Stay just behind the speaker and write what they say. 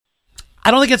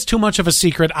I don't think it's too much of a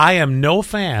secret. I am no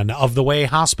fan of the way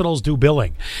hospitals do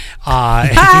billing.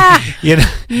 You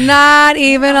know, not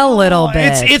even a little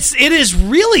bit. It is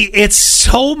really, it's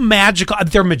so magical.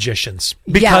 They're magicians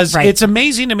because it's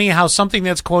amazing to me how something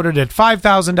that's quoted at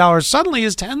 $5,000 suddenly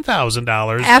is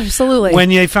 $10,000. Absolutely.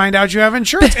 When you find out you have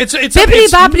insurance, it's bippity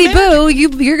boppity boo.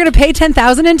 You're going to pay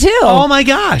 $10,000 too. Oh my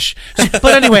gosh!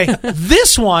 But anyway,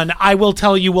 this one I will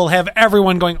tell you will have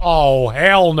everyone going, "Oh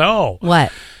hell no!"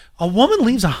 What? A woman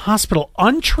leaves a hospital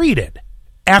untreated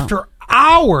after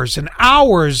hours and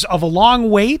hours of a long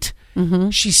wait. Mm-hmm.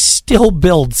 She still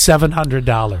billed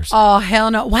 $700. Oh hell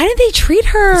no! Why did they treat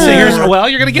her? So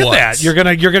you're going to get that. You're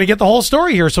going to get the whole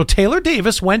story here. So Taylor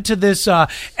Davis went to this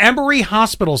Emory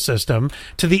Hospital System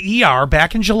to the ER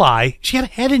back in July. She had a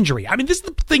head injury. I mean, this is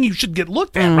the thing you should get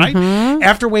looked at, right?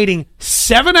 After waiting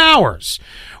 7 hours.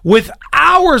 With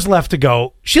hours left to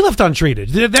go, she left untreated.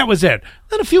 That was it.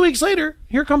 Then a few weeks later,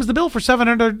 here comes the bill for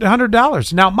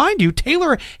 $700. Now, mind you,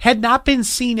 Taylor had not been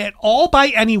seen at all by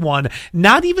anyone,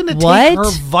 not even to take her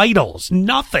vitals,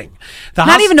 nothing.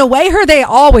 Not even to weigh her? They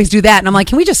always do that. And I'm like,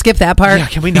 can we just skip that part? Yeah,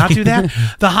 can we not do that?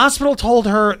 The hospital told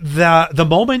her the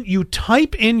moment you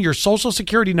type in your social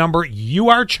security number, you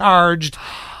are charged.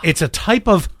 It's a type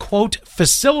of, quote,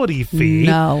 facility fee.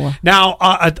 No. Now,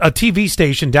 a TV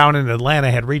station down in Atlanta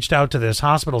had reached out to this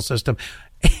hospital system.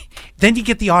 Then you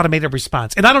get the automated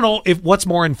response. And I don't know what's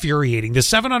more infuriating, the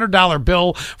 $700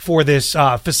 bill for this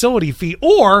facility fee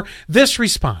or this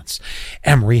response.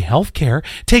 Emory Healthcare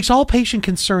takes all patient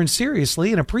concerns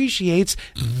seriously and appreciates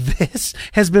this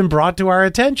has been brought to our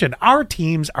attention. Our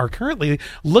teams are currently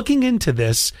looking into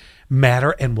this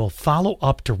matter and will follow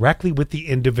up directly with the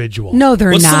individual. No,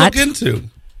 they're What's not. to look into?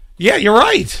 Yeah, you're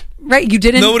right. Right, you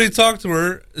didn't. Nobody talked to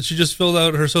her. She just filled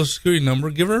out her social security number.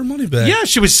 Give her money back. Yeah,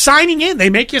 she was signing in. They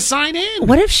make you sign in.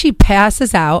 What if she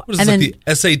passes out What is and it, then like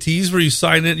the SATs where you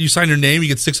sign in, you sign your name, you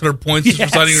get 600 points just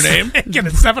for signing your name? Get a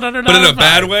 $700. But in a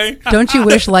bad way? don't you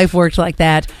wish life worked like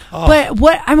that? But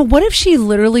what if she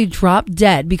literally dropped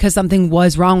dead because something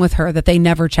was wrong with her that they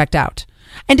never checked out?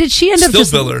 And did she end up Still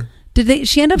just bill her.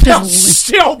 She end up just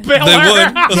Still bill They her.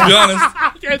 would. Let's be honest.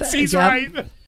 Yes, he's Yep. right.